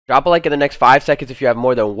Drop a like in the next 5 seconds if you have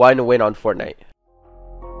more than 1 win on Fortnite.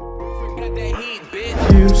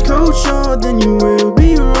 Use code Shah, then you will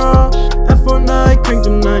be raw. At Fortnite, crank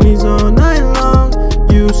them 90s all night long.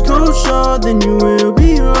 Use code Shah, then you will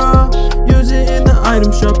be raw. Use it in the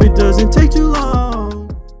item shop, it doesn't take too long.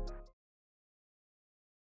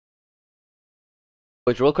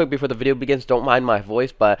 Which real quick before the video begins, don't mind my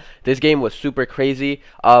voice, but this game was super crazy.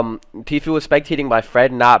 Tfue was spectating my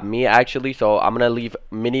friend, not me actually, so I'm gonna leave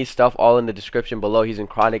mini stuff all in the description below. He's in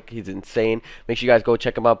chronic, he's insane. Make sure you guys go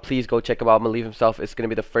check him out. Please go check him out. I'm gonna leave himself, it's gonna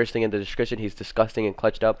be the first thing in the description. He's disgusting and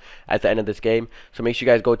clutched up at the end of this game, so make sure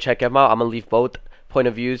you guys go check him out. I'm gonna leave both point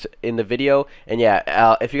of views in the video. And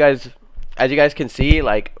yeah, if you guys, as you guys can see,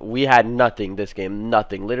 like, we had nothing this game,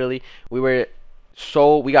 nothing. Literally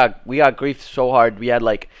we got griefed so hard. We had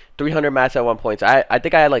like 300 mats at one point. So I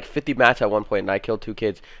think I had like 50 mats at one point, and I killed 2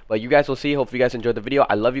 kids. But you guys will see. Hopefully you guys enjoyed the video.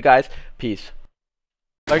 I love you guys. Peace.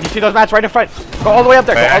 Like, you see those mats right in front? Go all the way up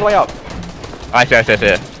there. Go all the way up. I see it.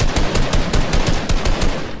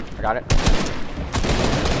 I got it.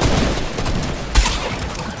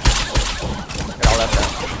 Get all that there.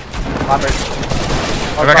 Floppers.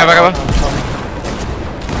 Cover.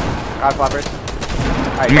 Got floppers.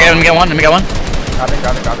 Alright, Let me get one. Grab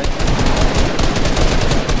it.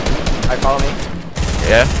 Alright, follow me.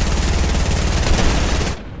 Yeah.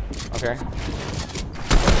 Okay.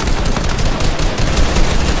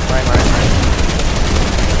 Right.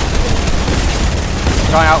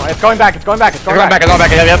 Going out. It's going back. It's going back. Yep.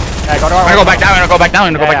 Yeah, go to our I'm gonna go back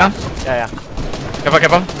down. Yeah.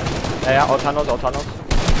 Careful. Yeah, all tunnels.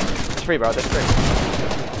 It's free, bro. It's free.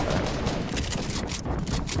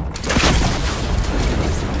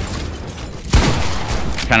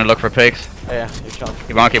 Trying to look for pigs. Yeah, you're chilling.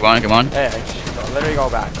 Keep on. Yeah, just literally go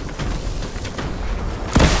back.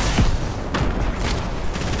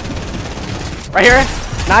 Right here,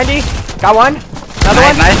 90. Got one. Another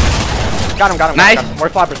one. Nice. Got him. Nice. Got him. More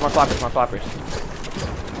floppers.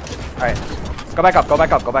 All right, go back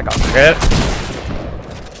up. Good.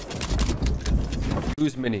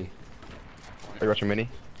 Who's mini? Are you watching mini?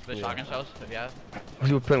 The shotgun shells, if you have. Who's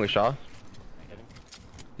you playing with Shah?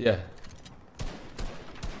 Yeah.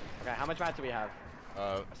 Okay, how much mats do we have?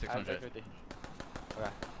 600. 650.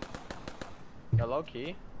 Okay. Yo, low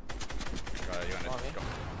key.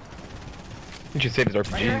 You should save his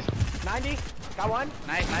Right here, RPGs. 90. Got one.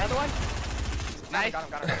 Nice. Another one. Nice. Got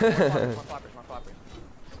him. More floppers.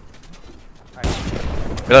 Alright.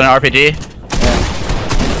 Reload an RPG.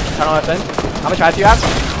 Yeah. Tunnel us in. How much mats do you have?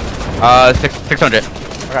 600.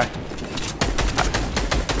 Okay.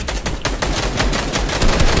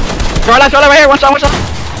 Throw that right here. One shot.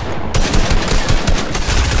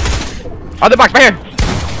 Other box, right here.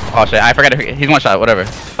 Oh shit, I forgot. He's one shot. Whatever.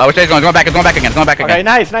 Which way he's going? It's going back again. Okay,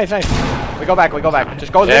 nice. We go back.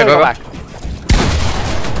 Just go literally go back.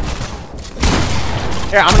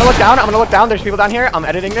 Here, I'm gonna look down. There's people down here. I'm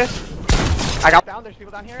editing this. I got down. There's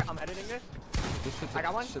people down here. I'm editing this. I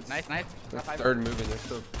got one. Nice. That's third moving. They're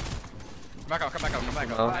still. Come back up. Come back.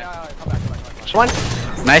 Just one.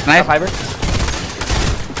 Nice. Fiber.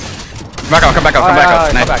 Come back up.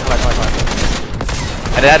 Nice. Come back.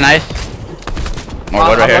 I did that. Nice. More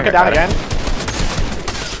wood right here. Look it down again.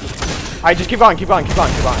 Alright, just keep going.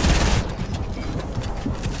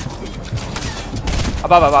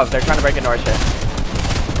 Above. They're trying to break into our shit.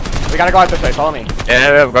 We gotta go out this way. Follow me.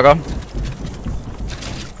 Yeah, go.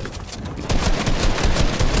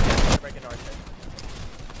 Break into our shit.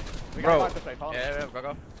 We gotta go out this way. Follow me. Yeah,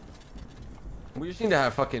 go. We just need to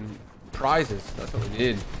have fucking prizes. That's what we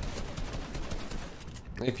need.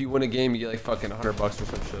 If you win a game, you get like fucking $100 or some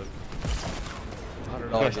shit.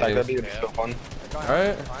 $100 That'd be games. so fun.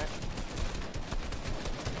 Alright.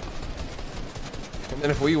 And then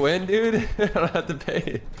if we win, dude, I don't have to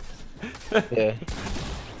pay. Yeah.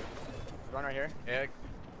 Run right here. Yeah.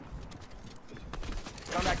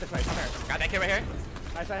 Come back this way. Come here. Got that kid right here.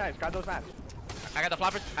 Nice. Grab those mats. I got the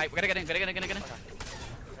floppers. Alright, we gotta get in. Okay.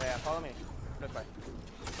 Yeah, follow me. This way.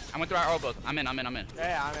 I went through our elbows. I'm in. Yeah, I'm in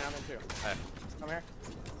too. Alright. Come here.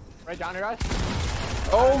 Right down near us.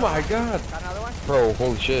 Oh my god. Got another one. Bro,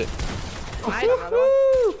 holy shit. Nice. Another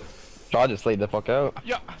one. Shah just laid the fuck out.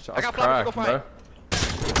 Yeah. Shot's I got floppers to go cracked, fight.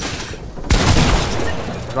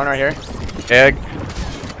 There's one right here. Yeah.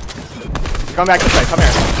 Come back this way. Come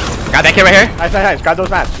here. Got that kid right here. Nice. Grab those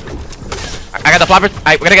mats. I got the floppers.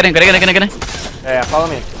 Alright, we gotta get in. Yeah, follow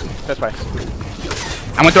me. This way.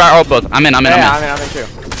 I went through our elbows. I'm in. I'm in too.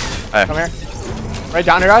 Alright. Come here. Right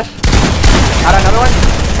down near us. Got another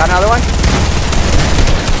one.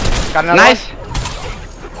 Nice.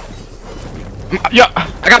 Yeah,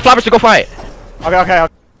 I got floppers to go fight. Okay.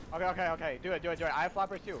 Okay. Do it. I have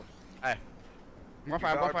floppers too. Hey. I'm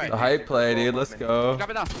going for it. The hype play, dude. Let's go. Drop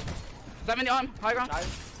it down. 70 on him. High ground.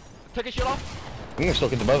 Took his shield off. I'm gonna still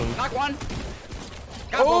get above him. Knock one.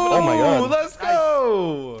 Oh my god. Let's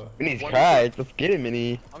go. We need cards. Let's get him,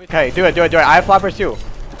 Mini. Okay, do it. I have floppers too.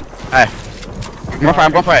 Hey.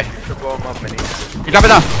 I'm going for it. You drop it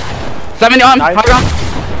down. 70 on him. High ground.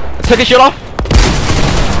 Took his shield off.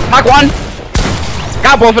 Knock one.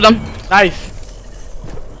 Got both of them. Nice.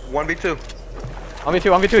 1v2.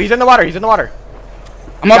 1v2. He's in the water.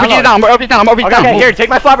 I'm RPG down. I'm RPG down. Okay, here, take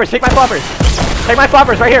my floppers. Take my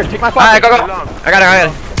floppers right here. Take my floppers. Alright, go. I got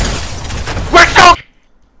it. Let's go!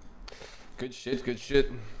 Good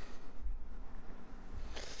shit.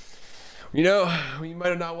 You know, we might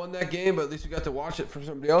have not won that game, but at least we got to watch it from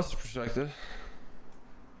somebody else's perspective.